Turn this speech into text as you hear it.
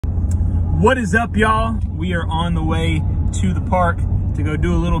What is up, y'all? We are on the way to the park to go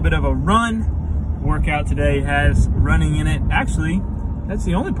do a little bit of a run. Workout today has running in it. Actually, that's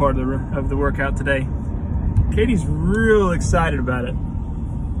the only part of the workout today. Katie's real excited about it.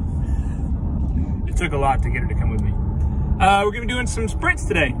 It took a lot to get her to come with me. We're gonna be doing some sprints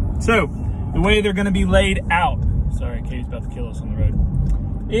today. So the way they're gonna be laid out, sorry, Katie's about to kill us on the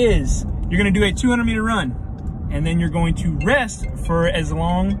road, is you're gonna do a 200-meter run, and then you're going to rest for as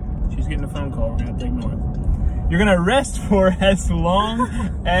long, she's getting a phone call, we're gonna have to ignore it. You're gonna rest for as long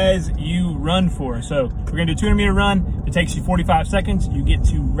as you run for. So we're gonna do a 200-meter run. It takes you 45 seconds. You get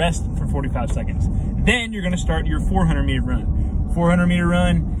to rest for 45 seconds. Then you're gonna start your 400-meter run. 400-meter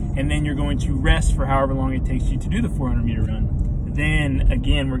run, and then you're going to rest for however long it takes you to do the 400-meter run. Then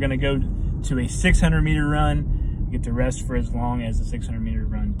again, we're gonna go to a 600-meter run. You get to rest for as long as the 600-meter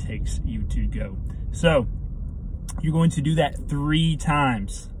run takes you to go. So you're going to do that 3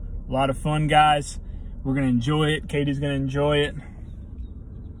 times. A lot of fun, guys. We're gonna enjoy it. Katie's gonna enjoy it.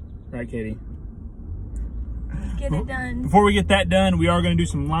 Right, Katie? Get it done. Before we get that done, we are gonna do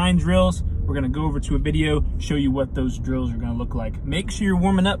some line drills. We're gonna go over to a video, show you what those drills are gonna look like. Make sure you're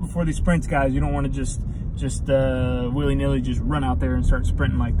warming up before these sprints, guys. You don't wanna just willy-nilly just run out there and start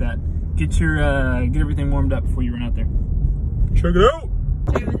sprinting like that. Get everything warmed up before you run out there. Check it out.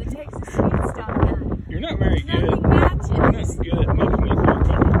 Dude, the Texas Speed Stop hat. You're not very good. Nothing matches. You're not good at making me feel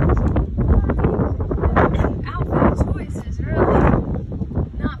comfortable. Outfit choice is really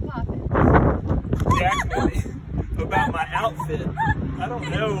not popping. Exactly. About my outfit. I don't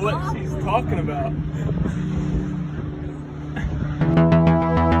know what she's talking about.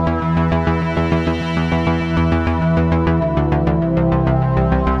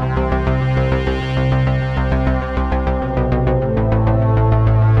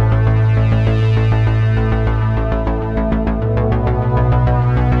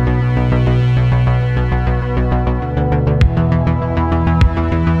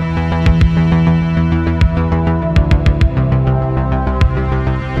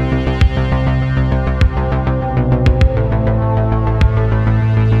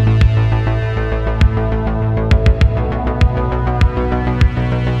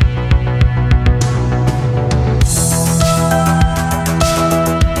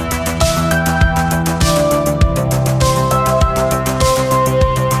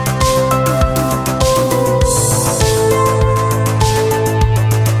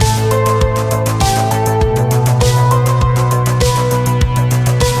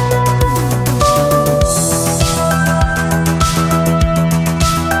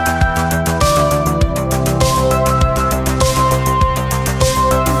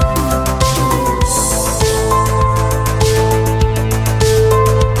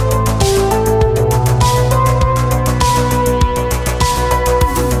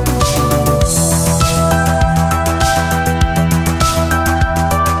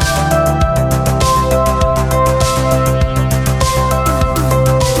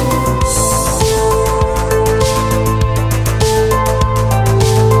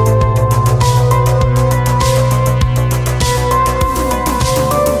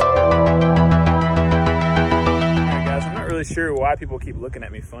 Sure why people keep looking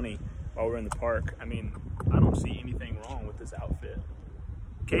at me funny while we're in the park. I mean, I don't see anything wrong with this outfit.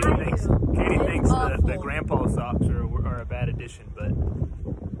 Katie thinks the grandpa socks are a bad addition, but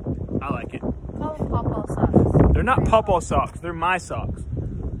I like it. Call them pawpaw socks. They're not pawpaw socks. They're my socks.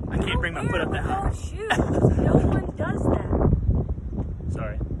 I can't bring my foot up that high. Shoes. No one does that.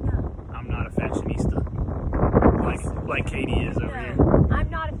 Sorry. No. I'm not a fashionista like Katie is over here. I'm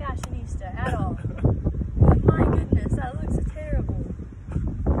not a fashionista at all. My goodness, that looks terrible.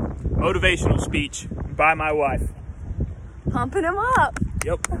 Motivational speech by my wife. Pumping him up.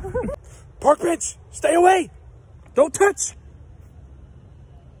 Yep. Park bench, stay away. Don't touch.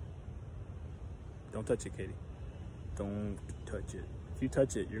 Don't touch it, Katie. Don't touch it. If you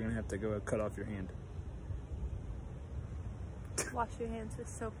touch it, you're gonna have to go cut off your hand. Wash your hands with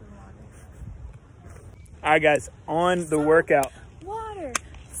soap and water. All right, guys, on the workout. Water,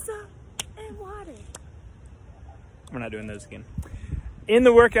 soap and water. We're not doing those again. In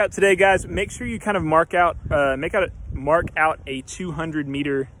the workout today, guys, make sure you kind of mark out a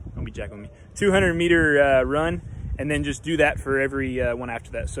 200-meter. Don't be jacking with me. 200-meter run, and then just do that for every one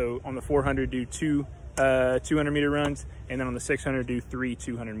after that. So on the 400, do 2 200-meter runs, and then on the 600, do 3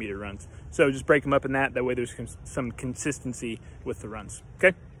 200-meter runs. So just break them up in that. That way, there's some consistency with the runs.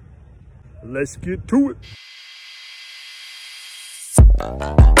 Okay, let's get to it.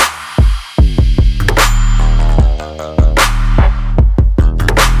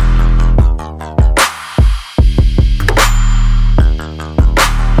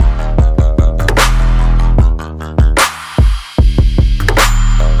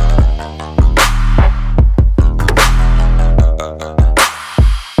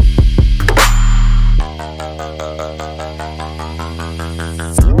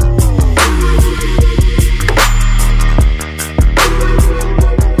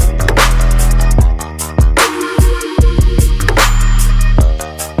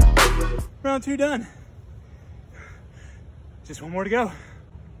 Round 2 done. Just one more to go.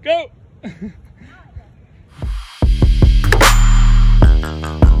 Go!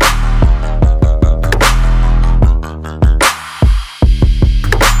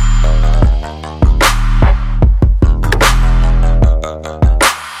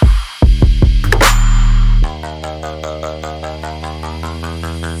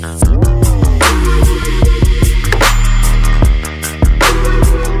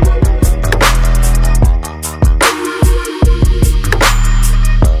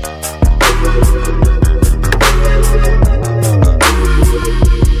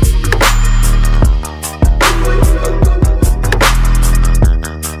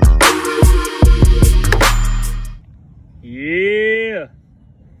 Yeah.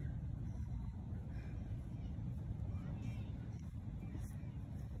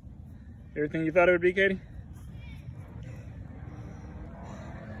 Everything you thought it would be, Katie?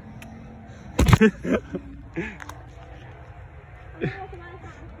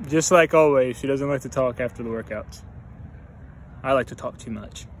 Just like always, she doesn't like to talk after the workouts. I like to talk too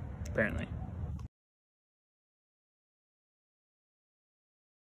much, apparently.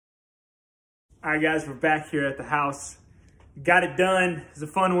 All right, guys, we're back here at the house. Got it done. It was a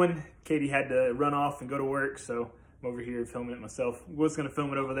fun one. Katie had to run off and go to work, so I'm over here filming it myself. Was going to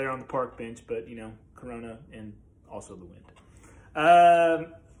film it over there on the park bench, but, you know, Corona and also the wind.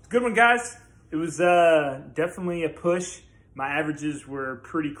 Good one, guys. It was definitely a push. My averages were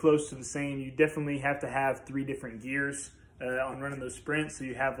pretty close to the same. You definitely have to have 3 different gears on running those sprints. So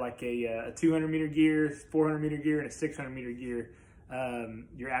you have like a 200 meter gear, 400 meter gear, and a 600 meter gear.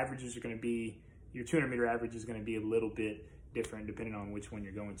 Your averages are going to be, your 200 meter average is going to be a little bit different depending on which one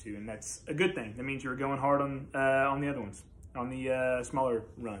you're going to, and that's a good thing. That means you're going hard on the other ones, on the smaller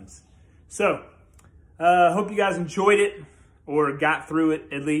runs. So hope you guys enjoyed it or got through it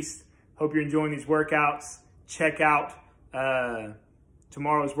at least. Hope you're enjoying these workouts. Check out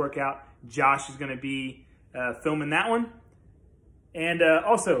tomorrow's workout. Josh is going to be filming that one. And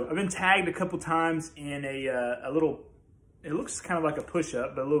also, I've been tagged a couple times in a little, it looks kind of like a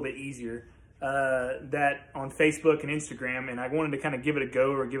push-up, but a little bit easier, that on Facebook and Instagram, and I wanted to kind of give it a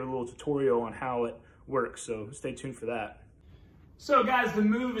go or give it a little tutorial on how it works, so stay tuned for that. So guys, the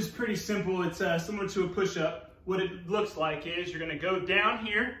move is pretty simple. It's similar to a push-up. What it looks like is you're gonna go down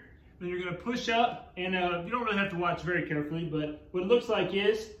here, then you're gonna push up, and you don't really have to watch very carefully, but what it looks like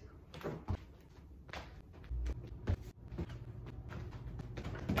is